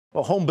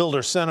Well, home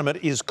builder sentiment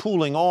is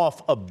cooling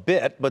off a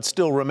bit, but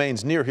still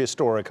remains near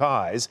historic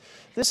highs.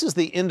 This as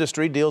the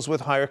industry deals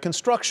with higher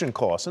construction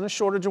costs and a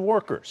shortage of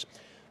workers.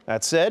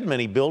 That said,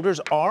 many builders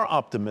are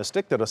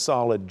optimistic that a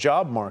solid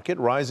job market,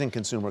 rising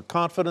consumer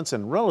confidence,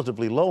 and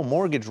relatively low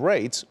mortgage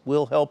rates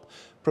will help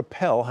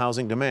propel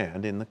housing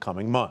demand in the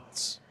coming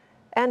months.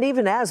 And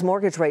even as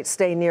mortgage rates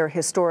stay near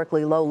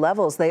historically low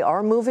levels, they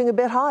are moving a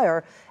bit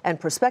higher,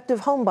 and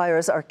prospective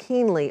homebuyers are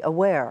keenly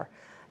aware.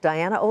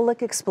 Diana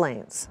Olick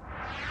explains.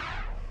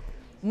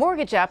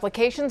 Mortgage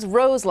applications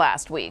rose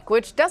last week,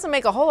 which doesn't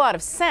make a whole lot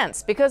of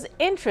sense because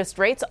interest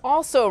rates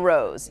also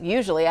rose.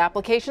 Usually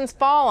applications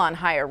fall on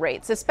higher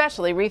rates,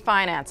 especially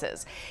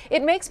refinances.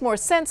 It makes more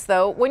sense,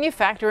 though, when you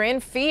factor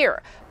in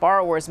fear.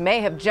 Borrowers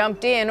may have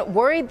jumped in,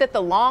 worried that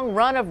the long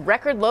run of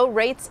record low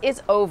rates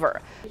is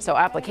over. So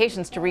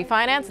applications to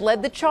refinance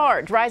led the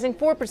charge, rising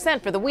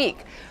 4% for the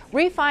week.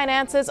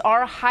 Refinances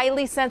are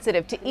highly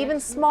sensitive to even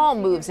small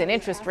moves in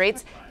interest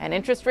rates, and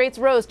interest rates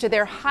rose to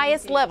their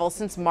highest level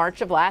since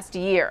March of last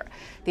year.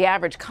 The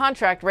average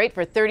contract rate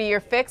for 30-year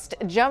fixed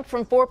jumped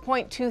from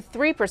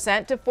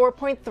 4.23% to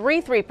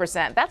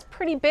 4.33%. That's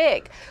pretty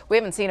big. We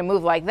haven't seen a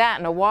move like that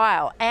in a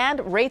while,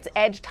 and rates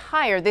edged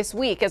higher this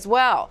week as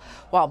well.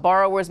 While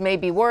borrowers may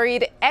be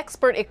worried,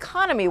 expert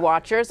economy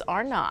watchers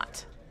are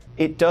not.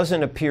 It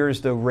doesn't appear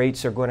as though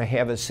rates are going to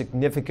have a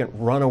significant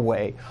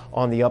runaway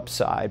on the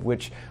upside,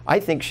 which I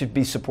think should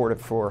be supportive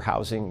for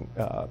housing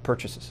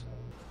purchases.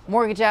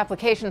 Mortgage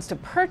applications to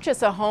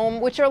purchase a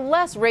home, which are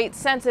less rate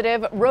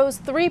sensitive, rose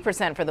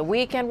 3% for the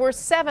week and were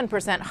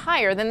 7%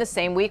 higher than the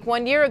same week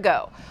 1 year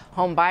ago.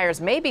 Home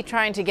buyers may be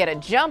trying to get a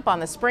jump on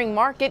the spring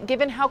market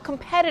given how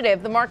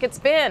competitive the market's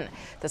been.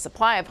 The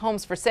supply of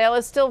homes for sale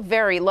is still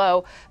very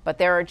low, but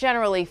there are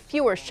generally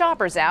fewer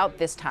shoppers out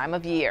this time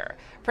of year.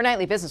 For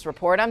Nightly Business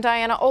Report, I'm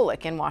Diana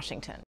Olick in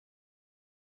Washington.